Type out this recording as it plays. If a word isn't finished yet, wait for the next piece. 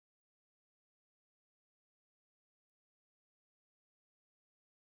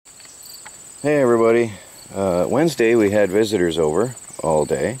Hey everybody. Wednesday we had visitors over all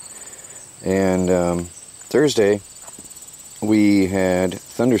day, and Thursday we had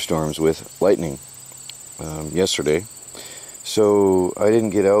thunderstorms with lightning yesterday, so I didn't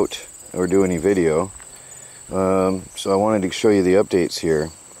get out or do any video. So I wanted to show you the updates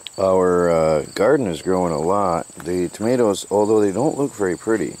here. Our garden is growing a lot. The tomatoes, although they don't look very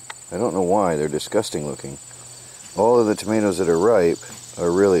pretty, I don't know why, they're disgusting looking. All of the tomatoes that are ripe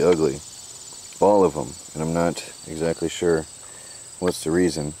are really ugly. All of them, and I'm not exactly sure what's the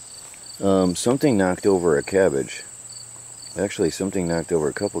reason. Something knocked over a cabbage. Actually, something knocked over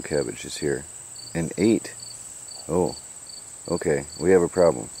a couple cabbages here and ate. Oh, okay, we have a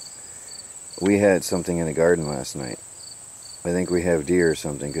problem. We had something in the garden last night. I think we have deer or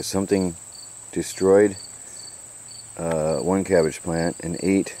something, because something destroyed one cabbage plant and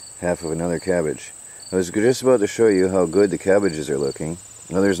ate half of another cabbage. I was just about to show you how good the cabbages are looking.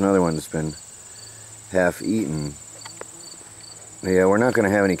 Now there's another one that's been half eaten. Yeah, we're not going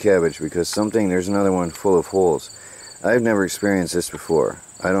to have any cabbage because there's another one full of holes. I've never experienced this before.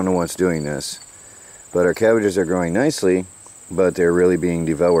 I don't know what's doing this. But our cabbages are growing nicely, but they're really being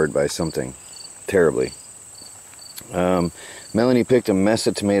devoured by something terribly. Melanie picked a mess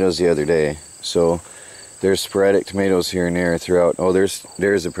of tomatoes the other day, so there's sporadic tomatoes here and there throughout. Oh,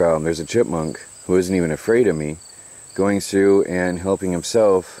 there's a problem. There's a chipmunk who isn't even afraid of me, going through and helping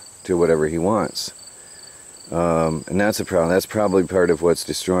himself to whatever he wants. And that's a problem. That's probably part of what's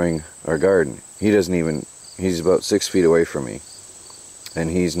destroying our garden. He's about 6 feet away from me, and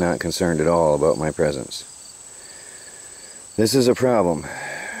he's not concerned at all about my presence. This is a problem,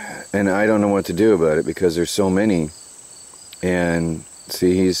 and I don't know what to do about it because there's so many. And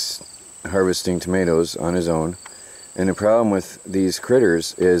see, he's harvesting tomatoes on his own, and the problem with these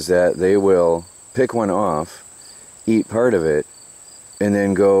critters is that they will pick one off, eat part of it, and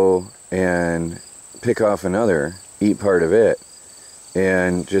then go and pick off another, eat part of it,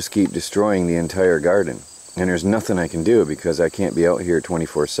 and just keep destroying the entire garden. And there's nothing I can do because I can't be out here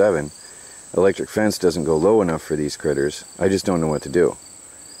 24/7. Electric fence doesn't go low enough for these critters. I just don't know what to do.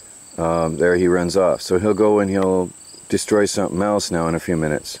 There he runs off. So he'll go and he'll destroy something else now in a few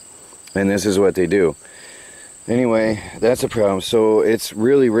minutes. And this is what they do. Anyway, that's a problem. So it's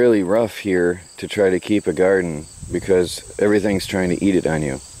really, really rough here to try to keep a garden because everything's trying to eat it on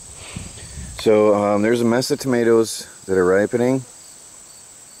you. So there's a mess of tomatoes that are ripening.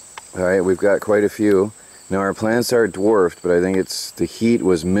 Alright, we've got quite a few. Now our plants are dwarfed, but I think the heat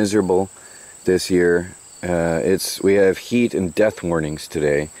was miserable this year. We have heat and death warnings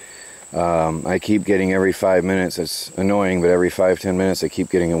today. I keep getting every 5 minutes, it's annoying, but every 5-10 minutes I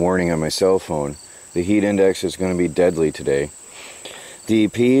keep getting a warning on my cell phone. The heat index is going to be deadly today. The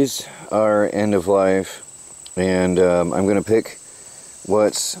peas are end of life, and I'm going to pick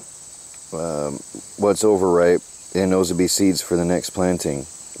what's overripe, and those will be seeds for the next planting,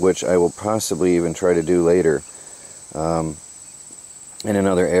 which I will possibly even try to do later in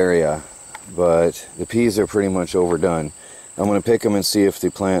another area. But the peas are pretty much overdone. I'm going to pick them and see if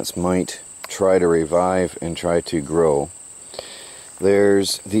the plants might try to revive and try to grow.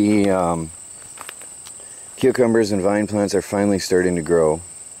 There's the cucumbers and vine plants are finally starting to grow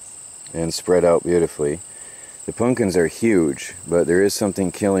and spread out beautifully. The pumpkins are huge, but there is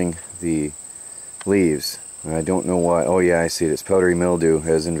something killing the leaves. I don't know why. Oh yeah, I see it. It's powdery mildew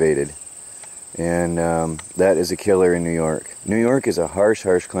has invaded. And that is a killer in New York. New York is a harsh,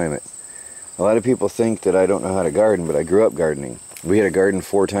 harsh climate. A lot of people think that I don't know how to garden, but I grew up gardening. We had a garden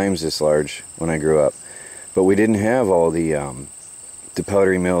 4 times this large when I grew up. But we didn't have all the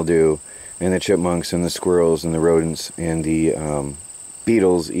powdery mildew and the chipmunks and the squirrels and the rodents and the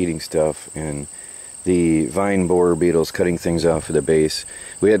beetles eating stuff and the vine borer beetles cutting things off of the base.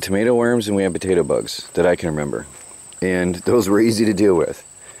 We had tomato worms and we had potato bugs that I can remember. And those were easy to deal with.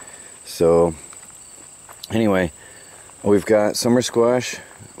 So, anyway, we've got summer squash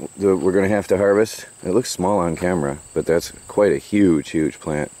that we're going to have to harvest. It looks small on camera, but that's quite a huge, huge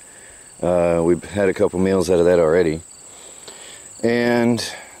plant. We've had a couple meals out of that already. And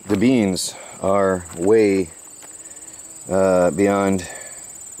the beans are way beyond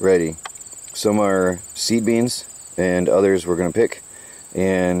ready. Some are seed beans, and others we're going to pick,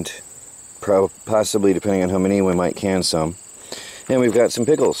 and possibly, depending on how many, we might can some. And we've got some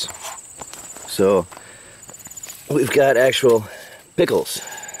pickles. So, we've got actual pickles.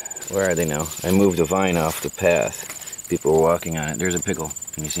 Where are they now? I moved a vine off the path. People were walking on it. There's a pickle.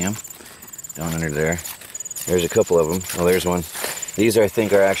 Can you see them? Down under there. There's a couple of them. Oh, there's one. These, I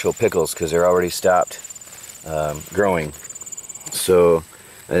think, are actual pickles because they're already stopped growing. So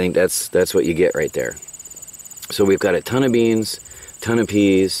I think that's what you get right there. So we've got a ton of beans, ton of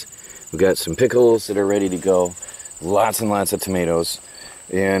peas. We've got some pickles that are ready to go. Lots and lots of tomatoes.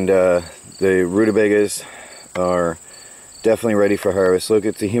 And the rutabagas are definitely ready for harvest. Look,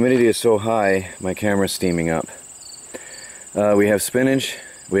 the humidity is so high, my camera's steaming up. We have spinach,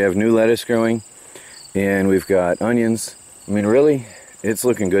 we have new lettuce growing, and we've got onions. I mean, really, it's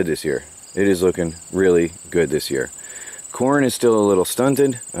looking good this year. It is looking really good this year. Corn is still a little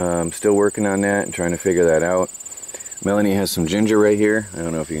stunted. I'm still working on that and trying to figure that out. Melanie has some ginger right here. I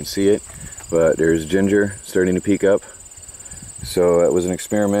don't know if you can see it, but there's ginger starting to peek up. So that was an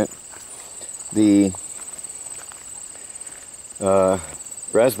experiment. The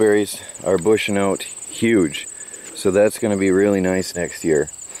raspberries are bushing out huge, so that's going to be really nice next year.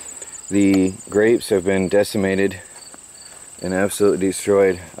 The grapes have been decimated and absolutely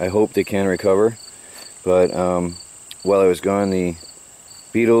destroyed. I hope they can recover, but while I was gone, the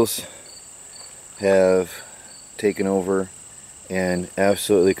beetles have taken over and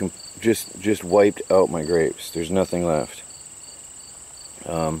absolutely just wiped out my grapes. There's nothing left.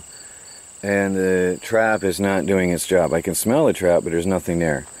 And the trap is not doing its job. I can smell the trap, but there's nothing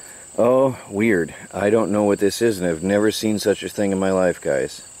there. Oh, weird. I don't know what this is, and I've never seen such a thing in my life,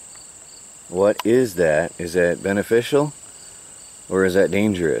 guys. What is that? Is that beneficial? Or is that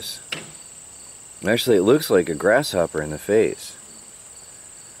dangerous? Actually, it looks like a grasshopper in the face.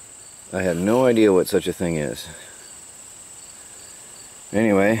 I have no idea what such a thing is.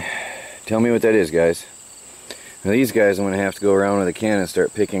 Anyway, tell me what that is, guys. Now these guys I'm going to have to go around with a can and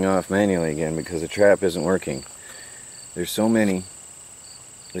start picking off manually again because the trap isn't working. There's so many.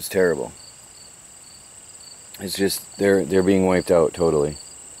 It's terrible. It's just, they're being wiped out totally.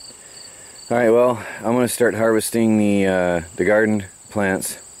 Alright, well, I'm going to start harvesting the garden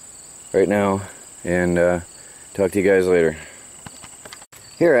plants right now and talk to you guys later.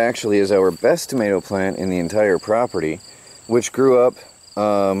 Here actually is our best tomato plant in the entire property, which grew up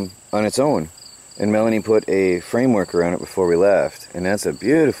on its own. And Melanie put a framework around it before we left, and that's a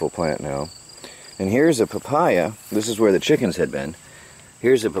beautiful plant now. And here's a papaya. This is where the chickens had been.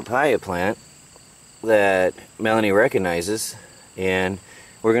 Here's a papaya plant that Melanie recognizes, and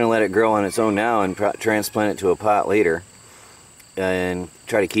we're going to let it grow on its own now and transplant it to a pot later and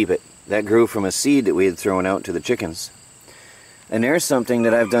try to keep it. That grew from a seed that we had thrown out to the chickens. And there's something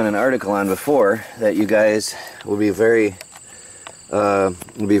that I've done an article on before that you guys will be very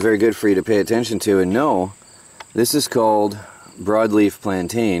good for you to pay attention to and know. This is called broadleaf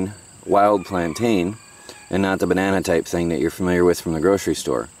plantain, wild plantain, and not the banana type thing that you're familiar with from the grocery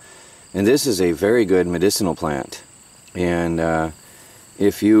store. And this is a very good medicinal plant. And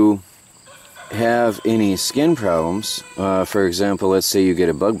if you have any skin problems, for example, let's say you get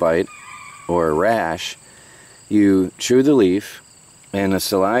a bug bite or a rash, you chew the leaf and the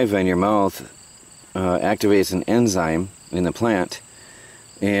saliva in your mouth activates an enzyme in the plant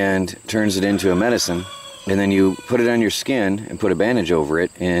and turns it into a medicine, and then you put it on your skin and put a bandage over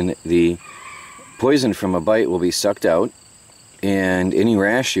it, and the poison from a bite will be sucked out, and any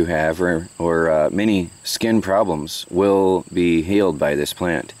rash you have or many skin problems will be healed by this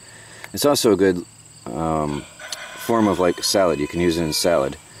plant. It's also a good form of like salad. You can use it in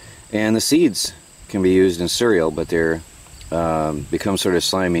salad, and the seeds can be used in cereal, but they're become sort of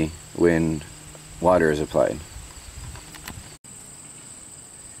slimy when water is applied.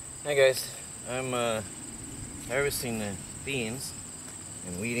 Hi guys, I'm harvesting the beans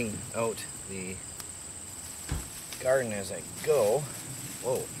and weeding out the garden as I go.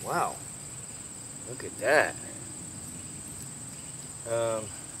 Whoa, wow, look at that.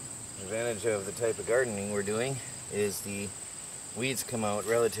 Advantage of the type of gardening we're doing is the weeds come out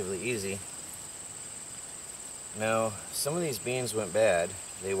relatively easy. Now, some of these beans went bad.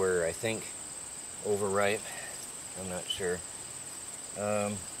 They were, I think, overripe. I'm not sure.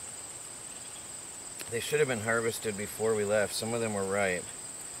 They should have been harvested before we left. Some of them were ripe.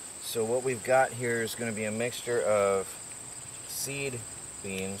 So what we've got here is going to be a mixture of seed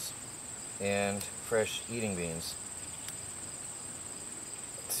beans and fresh eating beans.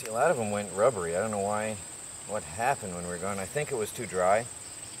 See, a lot of them went rubbery. I don't know what happened when we were gone. I think it was too dry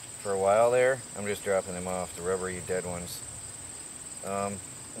for a while there. I'm just dropping them off, the rubbery dead ones. And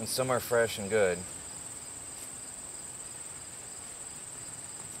some are fresh and good.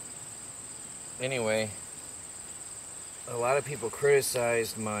 Anyway, a lot of people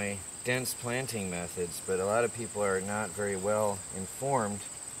criticized my dense planting methods, but a lot of people are not very well informed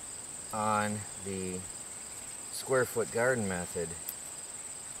on the square foot garden method.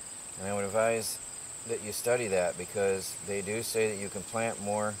 And I would advise that you study that, because they do say that you can plant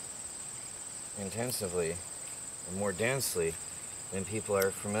more intensively and more densely than people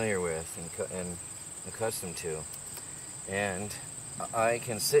are familiar with and accustomed to. And I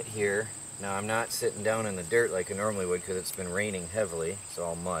can sit here. Now I'm not sitting down in the dirt like I normally would because it's been raining heavily. It's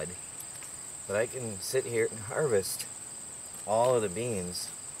all mud. But I can sit here and harvest all of the beans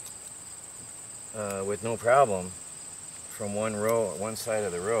with no problem from one side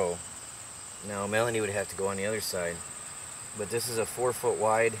of the row. Now Melanie would have to go on the other side. But this is a 4-foot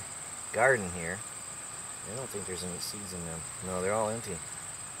wide garden here. I don't think there's any seeds in them. No, they're all empty.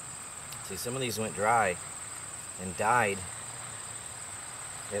 See, some of these went dry and died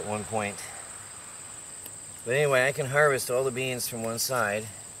at one point. But anyway, I can harvest all the beans from one side,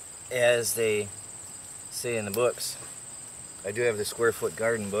 as they say in the books. I do have the square foot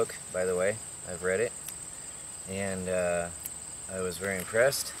garden book, by the way. I've read it, and I was very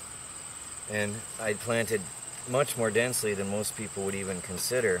impressed. And I planted much more densely than most people would even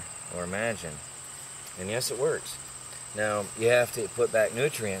consider or imagine. And yes, it works. Now, you have to put back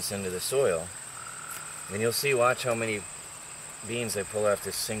nutrients into the soil. And you'll see, watch how many beans I pull off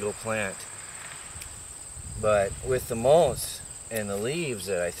this single plant. But with the mulch and the leaves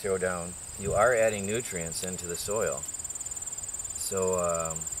that I throw down, you are adding nutrients into the soil.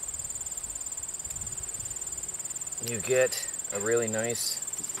 So you get a really nice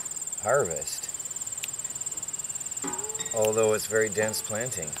harvest. Although it's very dense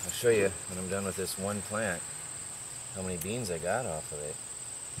planting. I'll show you when I'm done with this one plant how many beans I got off of it.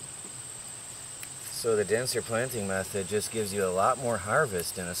 So the denser planting method just gives you a lot more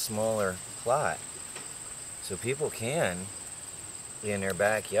harvest in a smaller plot. So people can, in their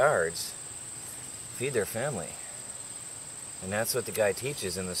backyards, feed their family. And that's what the guy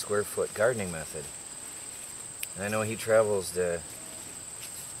teaches in the square foot gardening method. And I know he travels the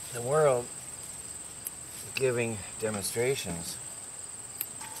world giving demonstrations.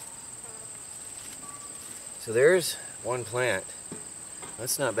 So there's one plant.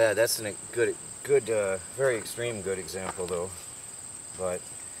 That's not bad. That's a good, very extreme good example though. But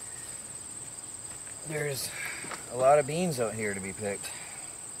there's a lot of beans out here to be picked.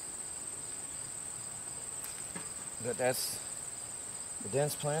 But that's the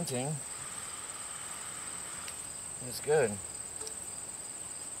dense planting is good.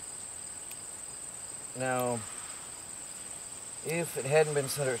 Now, if it hadn't been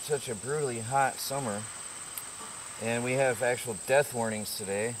such a brutally hot summer, and we have actual death warnings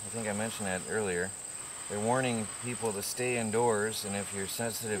today, I think I mentioned that earlier. They're warning people to stay indoors, and if you're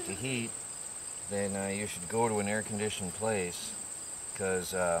sensitive to heat, then you should go to an air-conditioned place,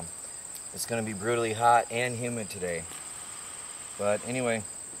 because it's going to be brutally hot and humid today. But anyway,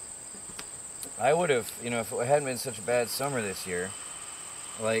 I would have, if it hadn't been such a bad summer this year,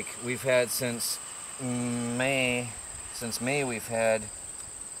 like we've had since May we've had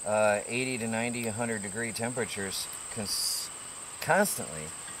 80 to 90, 100 degree temperatures constantly,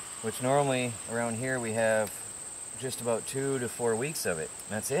 which normally around here we have just about 2 to 4 weeks of it.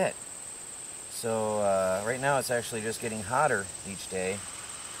 That's it. So right now it's actually just getting hotter each day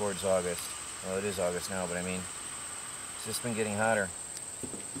towards August. Well, it is August now, but I mean, it's just been getting hotter.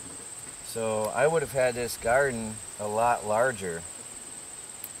 So I would have had this garden a lot larger.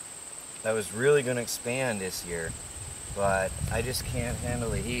 I was really going to expand this year, but I just can't handle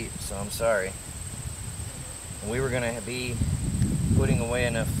the heat, so I'm sorry. And we were going to be putting away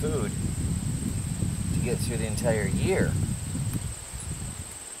enough food to get through the entire year.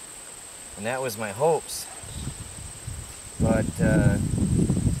 And that was my hopes. But,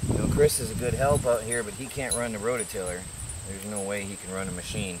 Chris is a good help out here, but he can't run the rototiller. There's no way he can run a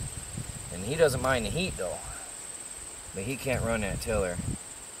machine. And he doesn't mind the heat, though. But he can't run that tiller.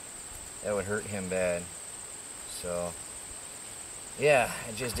 That would hurt him bad. So, yeah,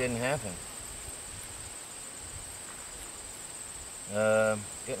 it just didn't happen.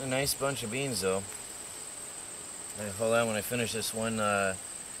 Getting a nice bunch of beans, though. Hold on, when I finish this one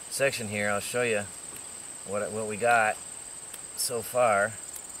section here, I'll show you what we got so far.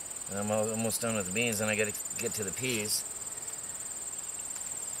 And I'm almost done with the beans, and I got to get to the peas.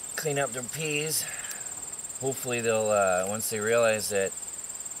 Clean up the peas. Hopefully they'll, once they realize that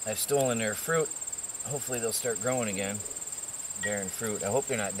I've stolen their fruit, hopefully they'll start growing again, bearing fruit. I hope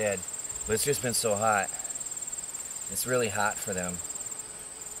they're not dead, but it's just been so hot. It's really hot for them.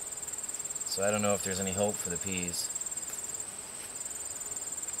 So I don't know if there's any hope for the peas.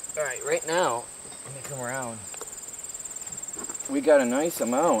 Alright, right now, let me come around. We got a nice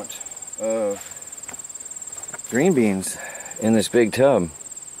amount of green beans in this big tub.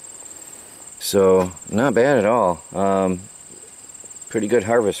 So, not bad at all. Pretty good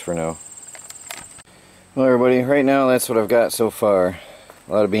harvest for now. Well, everybody, right now that's what I've got so far.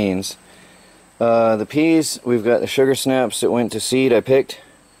 A lot of beans. The peas, we've got the sugar snaps that went to seed I picked.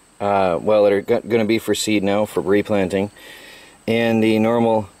 Well, that are going to be for seed now, for replanting. and the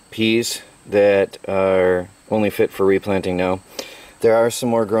normal peas that are only fit for replanting now. There are some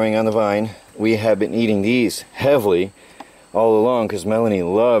more growing on the vine. We have been eating these heavily all along because Melanie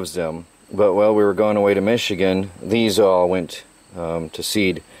loves them. But while we were going away to Michigan, these all went to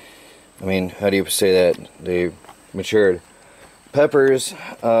seed. I mean, how do you say that? They matured. Peppers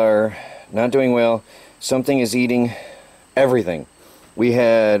are not doing well. Something is eating everything. We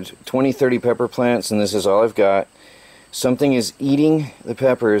had 20-30 pepper plants, and this is all I've got. Something is eating the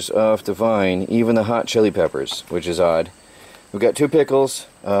peppers off the vine, even the hot chili peppers, which is odd. We've got 2 pickles.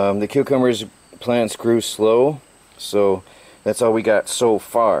 The cucumbers plants grew slow, so that's all we got so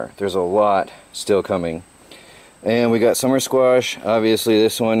far. There's a lot still coming. And we got summer squash. Obviously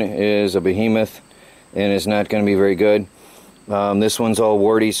this one is a behemoth and is not going to be very good. This one's all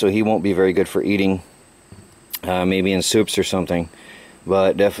warty, so he won't be very good for eating. Maybe in soups or something.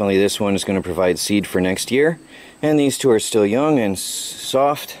 But definitely this one is going to provide seed for next year. And these 2 are still young and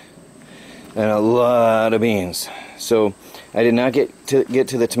soft. And a lot of beans. So I did not get to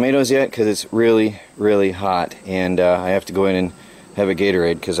the tomatoes yet because it's really, really hot. And I have to go in and have a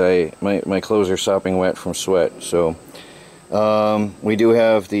Gatorade because my clothes are sopping wet from sweat. So we do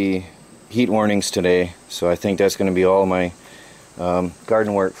have the heat warnings today. So I think that's going to be all my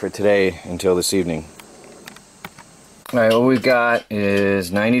garden work for today until this evening. Alright, what we've got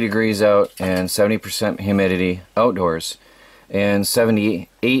is 90 degrees out and 70% humidity outdoors, and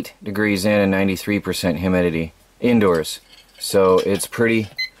 78 degrees in and 93% humidity indoors. So it's pretty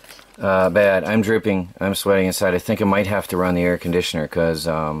bad. I'm dripping, I'm sweating inside. I think I might have to run the air conditioner because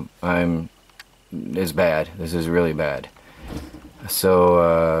it's bad. This is really bad.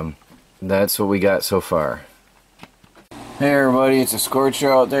 So that's what we got so far. Hey everybody, it's a scorcher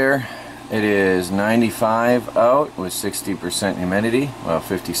out there. It is 95 out with 60% humidity. Well,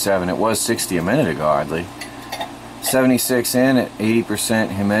 57. It was 60 a minute ago, oddly. 76 in at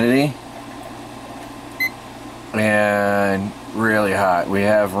 80% humidity. And really hot. We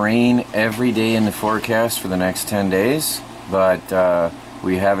have rain every day in the forecast for the next 10 days. But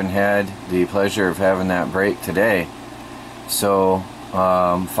we haven't had the pleasure of having that break today. So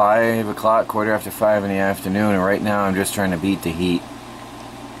 5 o'clock, quarter after 5 in the afternoon. And right now I'm just trying to beat the heat.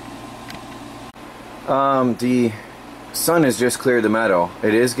 The sun has just cleared the meadow.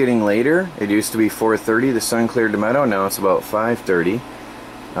 It is getting later. It used to be 4:30. The sun cleared the meadow. Now it's about 5:30.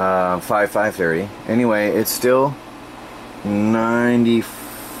 5:30. Anyway, it's still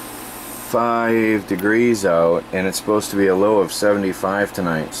 95 degrees out, and it's supposed to be a low of 75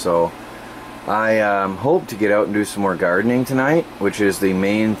 tonight. So I hope to get out and do some more gardening tonight, which is the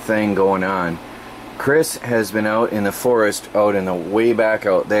main thing going on. Chris has been out in the forest, out in the way back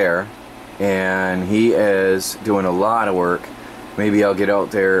out there. And he is doing a lot of work. Maybe I'll get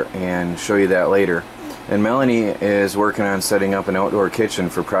out there and show you that later. And Melanie is working on setting up an outdoor kitchen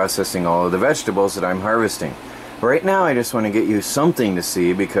for processing all of the vegetables that I'm harvesting. Right now I just want to get you something to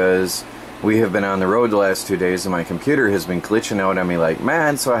see because we have been on the road the last 2 days and my computer has been glitching out on me like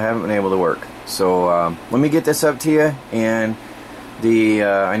mad, so I haven't been able to work. So let me get this up to you. And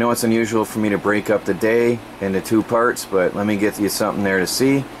I know it's unusual for me to break up the day into 2 parts, but let me get you something there to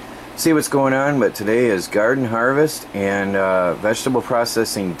see what's going on. But today is garden harvest and vegetable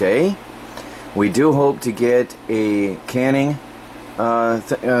processing day. We do hope to get a canning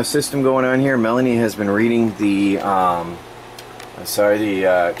system going on here. Melanie has been reading the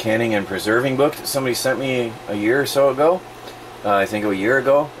canning and preserving book that somebody sent me a year or so ago. I think a year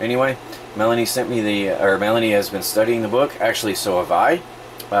ago. Anyway, Melanie sent me Melanie has been studying the book. Actually, so have I.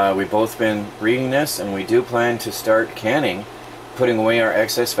 We've both been reading this, and we do plan to start canning, putting away our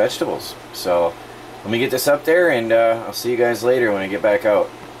excess vegetables. So let me get this up there, and I'll see you guys later when I get back out.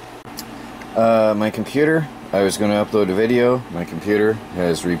 My computer, I was going to upload a video. My computer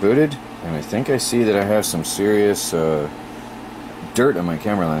has rebooted, and I think I see that I have some serious dirt on my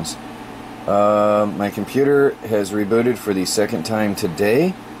camera lens. My computer has rebooted for the 2nd time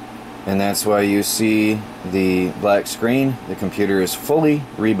today, and that's why you see the black screen. The computer is fully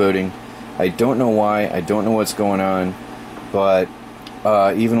rebooting. I don't know why, I don't know what's going on. But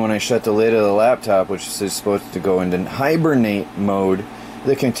even when I shut the lid of the laptop, which is supposed to go into hibernate mode,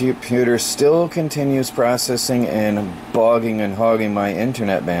 the computer still continues processing and bogging and hogging my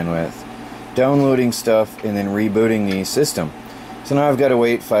internet bandwidth, downloading stuff and then rebooting the system. So now I've got to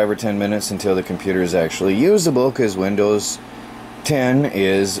wait 5 or 10 minutes until the computer is actually usable because Windows 10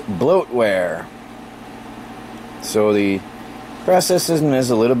 is bloatware. So the process is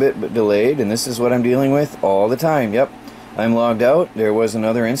a little bit delayed, and this is what I'm dealing with all the time. Yep. I'm logged out. There was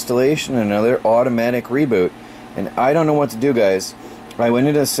another installation, another automatic reboot, and I don't know what to do, guys. I went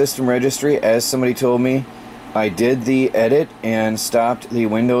into the system registry, as somebody told me, I did the edit and stopped the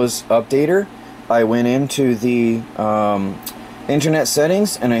Windows updater. I went into the internet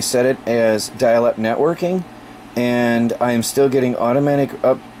settings and I set it as dial-up networking, and I am still getting automatic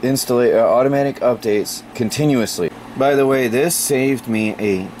updates continuously. By the way, this saved me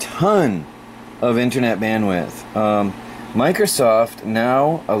a ton of internet bandwidth. Microsoft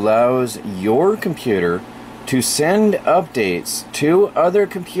now allows your computer to send updates to other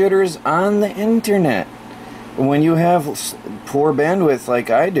computers on the internet. When you have poor bandwidth like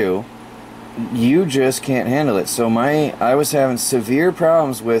I do, you just can't handle it. So I was having severe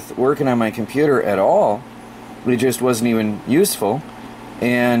problems with working on my computer at all. It just wasn't even useful.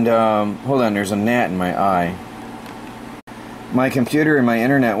 And hold on, there's a gnat in my eye. My computer and my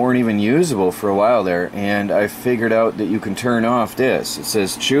internet weren't even usable for a while there, and I figured out that you can turn off this. It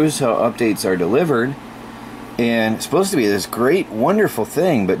says choose how updates are delivered, and it's supposed to be this great, wonderful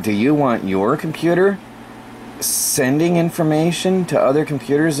thing, but do you want your computer sending information to other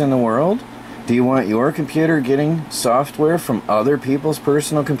computers in the world? Do you want your computer getting software from other people's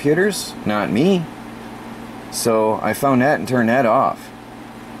personal computers? Not me. So I found that and turned that off.